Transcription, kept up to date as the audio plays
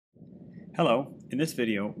Hello, in this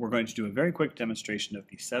video we're going to do a very quick demonstration of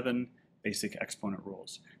the 7 basic exponent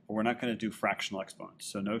rules, but we're not going to do fractional exponents,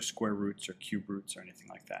 so no square roots or cube roots or anything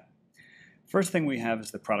like that. First thing we have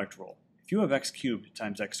is the product rule. If you have x cubed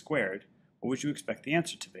times x squared, what would you expect the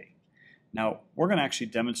answer to be? Now we're going to actually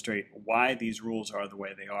demonstrate why these rules are the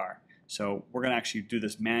way they are, so we're going to actually do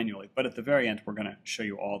this manually, but at the very end we're going to show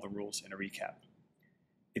you all the rules in a recap.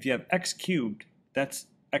 If you have x cubed, that's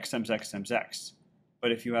x times x times x.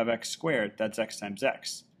 But if you have x squared, that's x times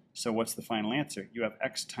x. So what's the final answer? You have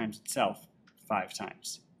x times itself 5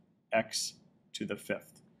 times. X to the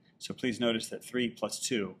 5th. So please notice that 3 plus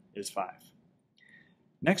 2 is 5.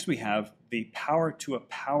 Next we have the power to a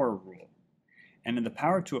power rule. And in the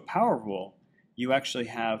power to a power rule, you actually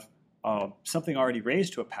have something already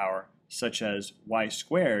raised to a power, such as y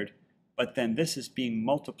squared, but then this is being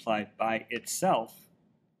multiplied by itself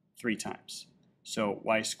 3 times. So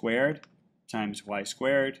y squared times y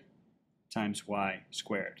squared times y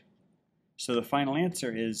squared. So the final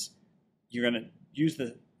answer is you're going to use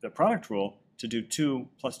the product rule to do 2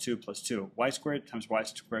 plus 2 plus 2. Y squared times y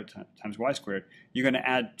squared times y squared. You're going to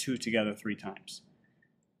add 2 together 3 times.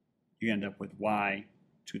 You end up with y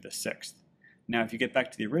to the 6th. Now if you get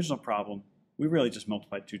back to the original problem, we really just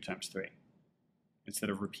multiplied 2 times 3 instead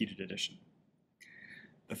of repeated addition.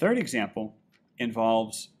 The third example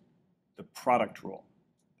involves the product rule.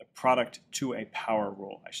 Product to a power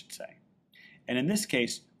rule, I should say. And in this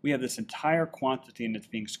case, we have this entire quantity and it's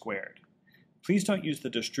being squared. Please don't use the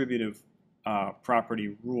distributive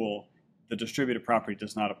property rule. The distributive property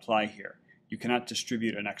does not apply here. You cannot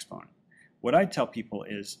distribute an exponent. What I tell people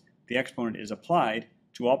is the exponent is applied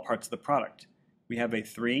to all parts of the product. We have a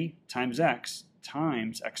 3 times x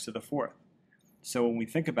to the 4th. So when we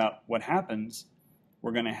think about what happens,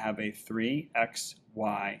 we're going to have a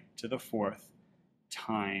 3xy to the 4th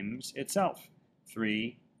times itself,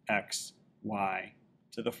 3xy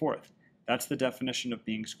to the 4th. That's the definition of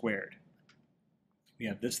being squared. We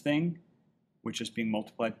have this thing, which is being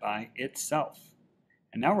multiplied by itself.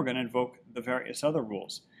 And now we're going to invoke the various other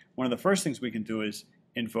rules. One of the first things we can do is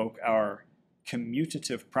invoke our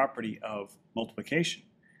commutative property of multiplication,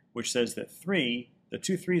 which says that the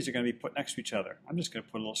two 3's are going to be put next to each other. I'm just going to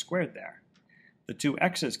put a little squared there. The two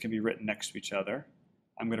x's can be written next to each other.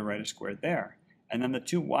 I'm going to write a squared there. And then the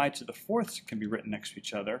two y to the 4th can be written next to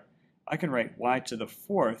each other. I can write y to the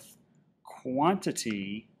 4th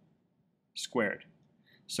quantity squared.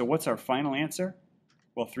 So what's our final answer?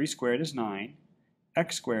 Well, 3 squared is 9,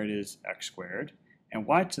 x squared is x squared, and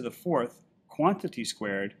y to the 4th quantity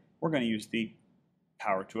squared, we're going to use the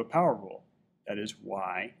power to a power rule. That is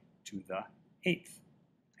y to the 8th.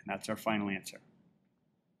 And that's our final answer.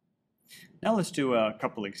 Now let's do a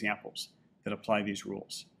couple examples that apply these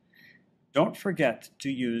rules. Don't forget to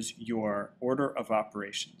use your order of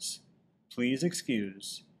operations. Please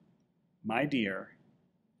excuse my dear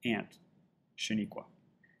Aunt Shaniqua.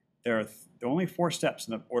 There are only 4 steps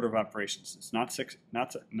in the order of operations. It's not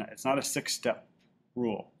a 6-step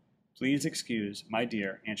rule. Please excuse my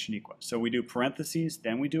dear Aunt Shaniqua. So we do parentheses,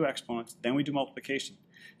 then we do exponents, then we do multiplication.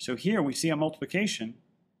 So here we see a multiplication,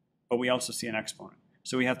 but we also see an exponent.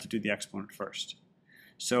 So we have to do the exponent first.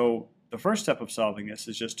 So the first step of solving this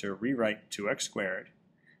is just to rewrite 2x squared,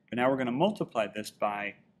 but now we're going to multiply this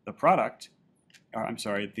by the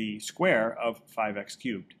the square of 5x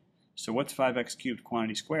cubed. So what's 5x cubed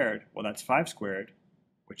quantity squared? Well, that's 5 squared,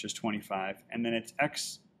 which is 25, and then it's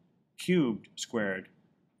x cubed squared,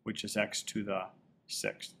 which is x to the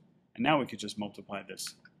 6th. And now we could just multiply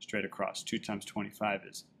this straight across. 2 times 25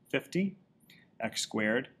 is 50. X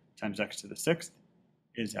squared times x to the 6th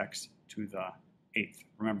is x to the 8th.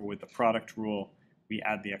 Remember, with the product rule, we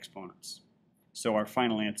add the exponents. So our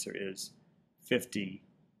final answer is 50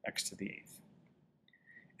 x to the 8th.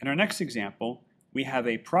 In our next example, we have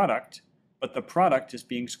a product, but the product is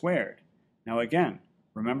being squared. Now again,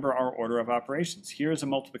 remember our order of operations. Here is a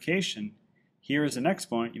multiplication. Here is an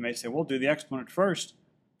exponent. You may say, we'll do the exponent first,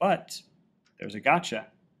 but there's a gotcha.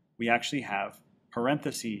 We actually have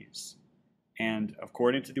parentheses. And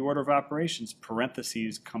according to the order of operations,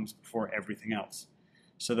 parentheses comes before everything else.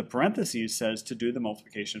 So the parentheses says to do the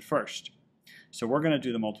multiplication first. So we're going to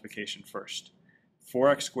do the multiplication first.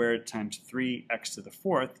 4x squared times 3x to the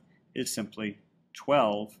 4th is simply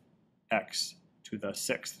 12x to the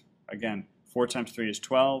 6th. Again, 4 times 3 is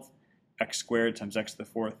 12. X squared times x to the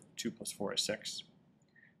 4th, 2 plus 4 is 6.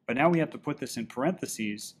 But now we have to put this in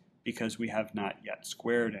parentheses because we have not yet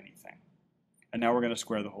squared anything. And now we're going to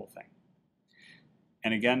square the whole thing.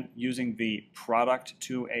 And again, using the product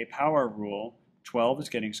to a power rule, 12 is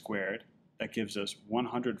getting squared. That gives us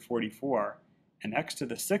 144. And x to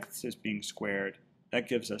the 6th is being squared. that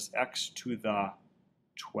gives us x to the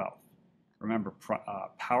 12th. Remember,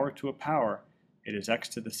 power to a power, it is x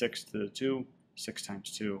to the 6th to the 2, 6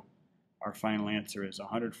 times 2. Our final answer is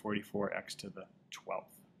 144x to the 12th.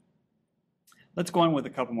 Let's go on with a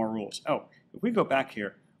couple more rules. Oh, if we go back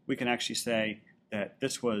here, we can actually say that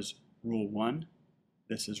this was rule 1,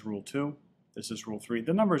 this is rule 2, this is rule 3.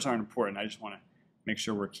 The numbers aren't important. I just want to make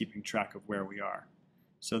sure we're keeping track of where we are.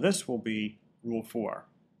 So this will be rule 4.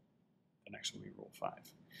 The next will be rule 5.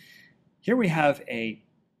 Here we have a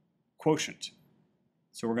quotient.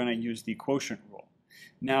 So we're going to use the quotient rule.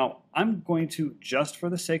 Now, I'm going to, just for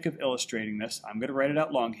the sake of illustrating this, I'm going to write it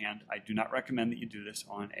out longhand. I do not recommend that you do this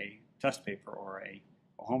on a test paper or a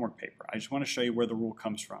homework paper. I just want to show you where the rule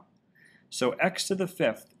comes from. So x to the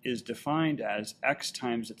 5th is defined as x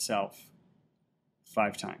times itself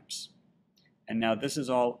 5 times. And now this is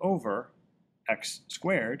all over x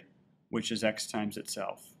squared, which is x times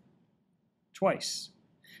itself twice.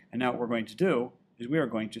 And now what we're going to do is we are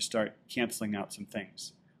going to start canceling out some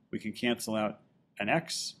things. We can cancel out an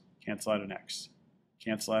x, cancel out an x,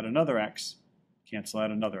 cancel out another x, cancel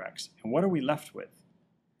out another x. And what are we left with?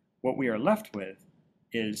 What we are left with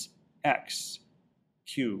is x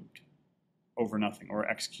cubed over nothing, or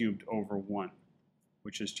x cubed over 1,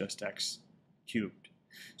 which is just x cubed.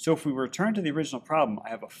 So if we return to the original problem, I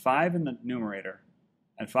have a 5 in the numerator,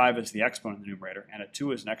 and 5 is the exponent in the numerator, and a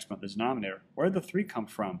 2 is an exponent in the denominator. Where did the 3 come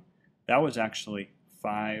from? That was actually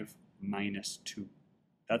 5 minus 2.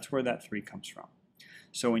 That's where that 3 comes from.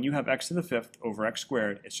 So when you have x to the 5th over x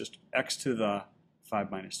squared, it's just x to the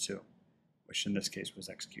 5 minus 2, which in this case was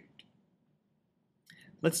x cubed.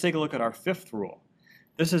 Let's take a look at our 5th rule.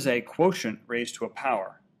 This is a quotient raised to a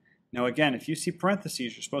power. Now again, if you see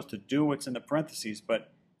parentheses, you're supposed to do what's in the parentheses,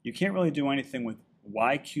 but you can't really do anything with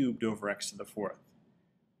y cubed over x to the 4th.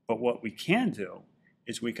 But what we can do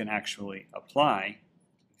is we can actually apply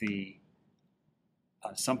the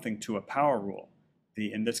something to a power rule.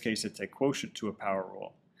 In this case, it's a quotient to a power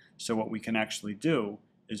rule. So what we can actually do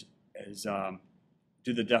is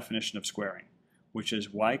do the definition of squaring, which is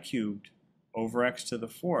y cubed over x to the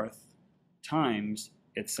 4th times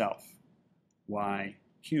itself. Y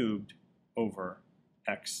cubed over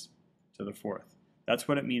x to the 4th. That's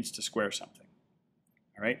what it means to square something.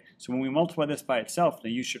 All right? So when we multiply this by itself, now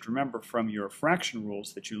you should remember from your fraction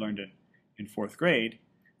rules that you learned in 4th grade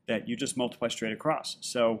that you just multiply straight across.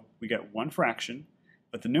 So we get one fraction,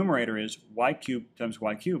 but the numerator is y cubed times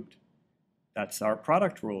y cubed. That's our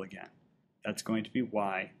product rule again. That's going to be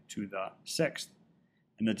y to the 6th.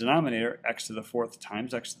 And the denominator, x to the 4th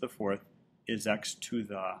times x to the 4th, is x to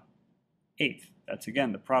the 8th. That's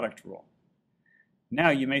again the product rule. Now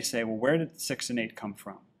you may say, well, where did 6 and 8 come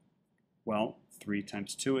from? Well, 3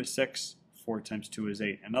 times 2 is 6, 4 times 2 is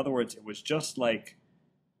 8. In other words, it was just like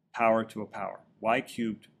power to a power. Y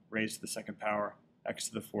cubed raised to the 2nd power, x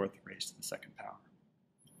to the 4th raised to the 2nd power.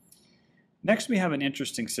 Next we have an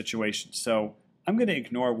interesting situation. So I'm going to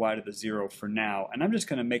ignore y to the 0 for now, and I'm just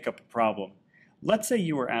going to make up a problem. Let's say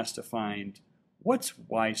you were asked to find what's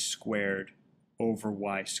y squared over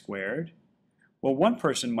y squared. Well, one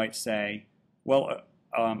person might say, well,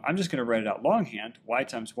 I'm just going to write it out longhand, y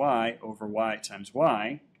times y over y times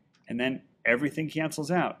y, and then everything cancels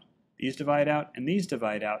out. These divide out and these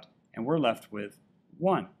divide out, and we're left with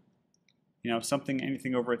 1. You know,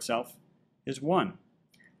 anything over itself is 1.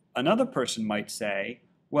 Another person might say,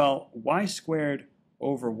 well, y squared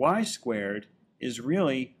over y squared is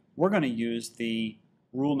really, we're going to use the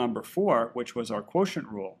rule number 4, which was our quotient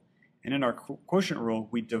rule. And in our quotient rule,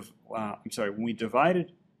 when we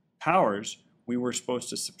divided powers, we were supposed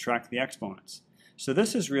to subtract the exponents. So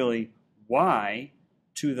this is really y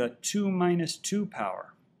to the 2 minus 2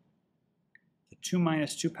 power. The 2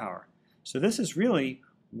 minus 2 power. So this is really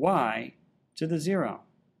y to the 0.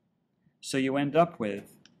 So you end up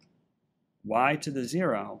with y to the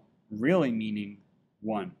 0 really meaning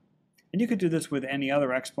 1. And you could do this with any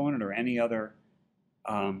other exponent or any other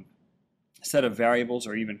set of variables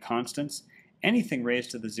or even constants. Anything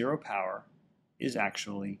raised to the 0 power is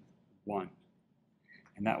actually 1.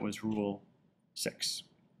 And that was rule 6.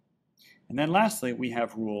 And then lastly, we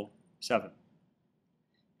have rule 7.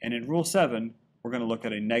 And in rule 7, we're going to look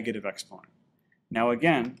at a negative exponent. Now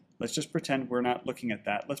again, let's just pretend we're not looking at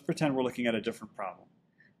that. Let's pretend we're looking at a different problem.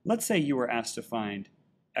 Let's say you were asked to find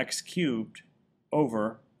x cubed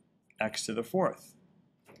over x to the 4th.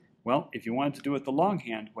 Well, if you wanted to do it the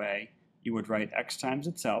longhand way, you would write x times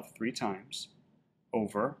itself 3 times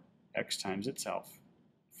over x times itself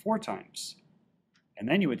 4 times. And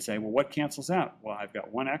then you would say, well, what cancels out? Well, I've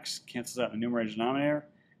got 1x cancels out in the numerator denominator,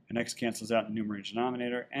 an x cancels out in the numerator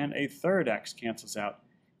denominator, and a third x cancels out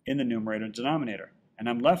in the numerator and denominator. And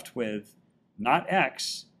I'm left with not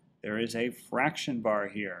x, there is a fraction bar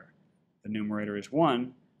here. The numerator is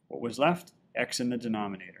 1. What was left? X in the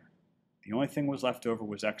denominator. The only thing was left over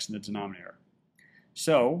was x in the denominator.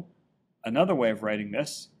 So another way of writing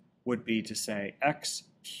this would be to say x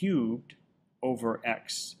cubed over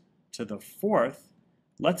x to the 4th.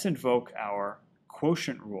 Let's invoke our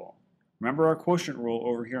quotient rule. Remember our quotient rule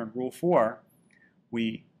over here in Rule 4,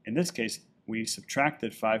 in this case, we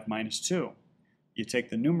subtracted 5 minus 2. You take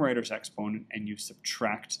the numerator's exponent and you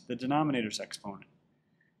subtract the denominator's exponent.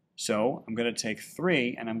 So I'm going to take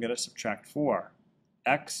 3 and I'm going to subtract 4.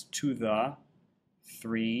 X to the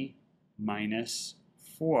 3 minus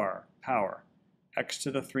 4 power. X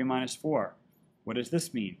to the 3 minus 4. What does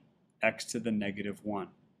this mean? X to the negative 1.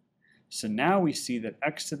 So now we see that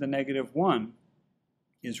x to the negative 1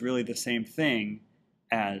 is really the same thing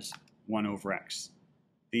as 1 over x.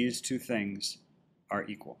 These two things are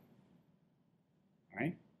equal. All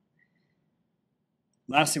right?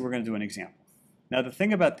 Lastly, we're going to do an example. Now the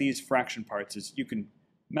thing about these fraction parts is you can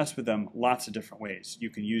mess with them lots of different ways. You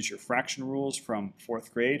can use your fraction rules from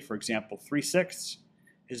 4th grade. For example, 3/6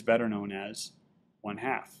 is better known as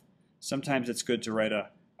 1/2. Sometimes it's good to write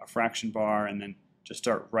a fraction bar and then just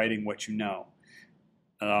start writing what you know.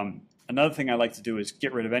 Another thing I like to do is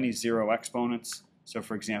get rid of any 0 exponents. So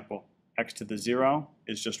for example, x to the 0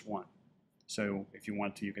 is just 1. So if you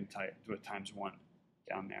want to, you can do it times 1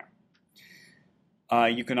 down there.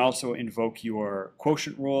 You can also invoke your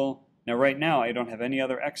quotient rule. Now right now I don't have any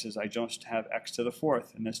other x's, I just have x to the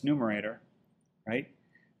 4th in this numerator, right?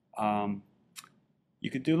 You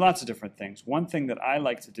could do lots of different things. One thing that I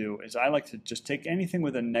like to do is I like to just take anything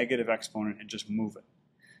with a negative exponent and just move it.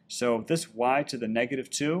 So this y to the negative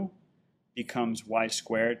 2 becomes y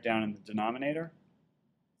squared down in the denominator,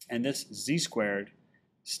 and this z squared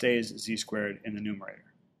stays z squared in the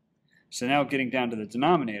numerator. So now getting down to the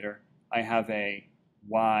denominator, I have a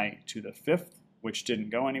y to the 5th, which didn't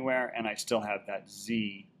go anywhere, and I still have that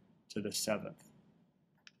z to the 7th.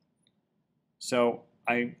 So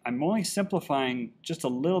I'm only simplifying just a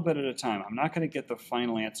little bit at a time. I'm not going to get the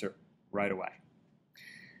final answer right away.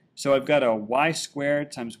 So I've got a y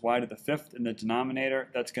squared times y to the 5th in the denominator.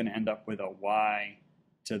 That's going to end up with a y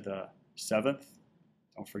to the 7th.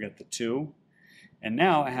 Don't forget the 2. And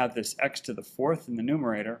now I have this x to the 4th in the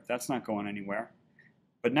numerator. That's not going anywhere.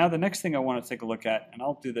 But now the next thing I want to take a look at, and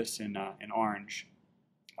I'll do this in orange,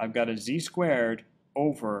 I've got a z squared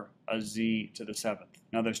over a z to the 7th.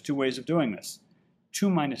 Now there's two ways of doing this. 2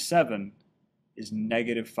 minus 7 is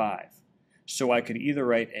negative 5. So I could either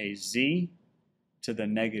write a z to the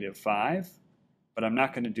negative 5, but I'm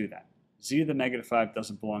not going to do that. Z to the negative 5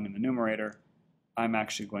 doesn't belong in the numerator. I'm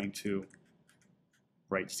actually going to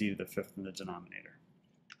write z to the 5th in the denominator.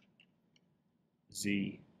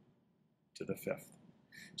 Z to the 5th.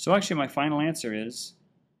 So actually my final answer is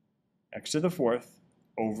x to the 4th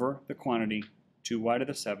over the quantity 2y to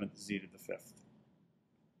the 7th, z to the 5th.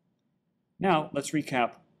 Now let's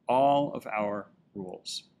recap all of our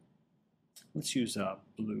rules. Let's use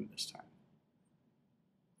blue this time.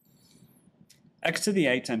 X to the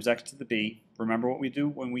a times x to the b. Remember what we do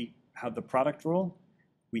when we have the product rule?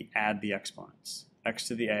 We add the exponents. X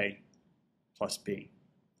to the a plus b.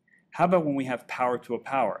 How about when we have power to a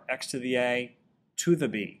power? X to the a to the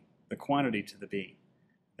b, the quantity to the b.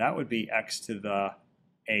 That would be x to the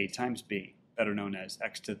a times b, better known as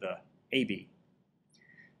x to the ab.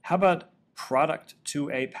 How about product to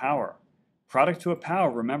a power? Product to a power,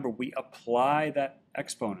 remember, we apply that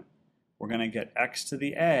exponent. We're going to get x to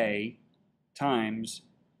the a times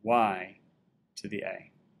y to the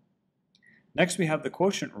a. Next we have the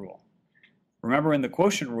quotient rule. Remember in the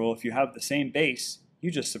quotient rule, if you have the same base,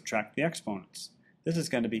 you just subtract the exponents. This is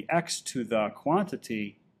going to be x to the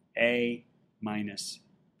quantity a minus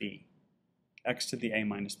b. X to the a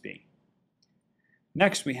minus b.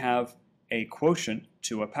 Next we have a quotient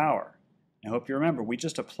to a power. I hope you remember, we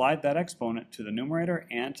just applied that exponent to the numerator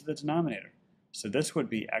and to the denominator. So this would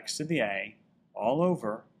be x to the a all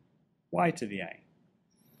over y to the a.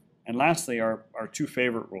 And lastly, our two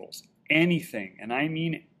favorite rules. Anything, and I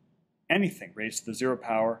mean anything, raised to the 0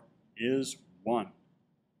 power is 1,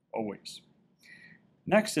 always.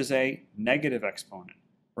 Next is a negative exponent.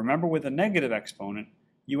 Remember, with a negative exponent,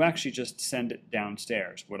 you actually just send it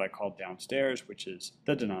downstairs, what I call downstairs, which is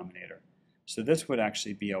the denominator. So this would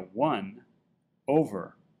actually be a 1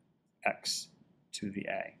 over x to the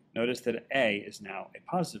a. Notice that a is now a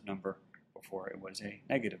positive number before it was a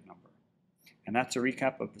negative number. And that's a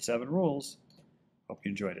recap of the 7 rules. Hope you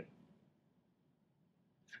enjoyed it.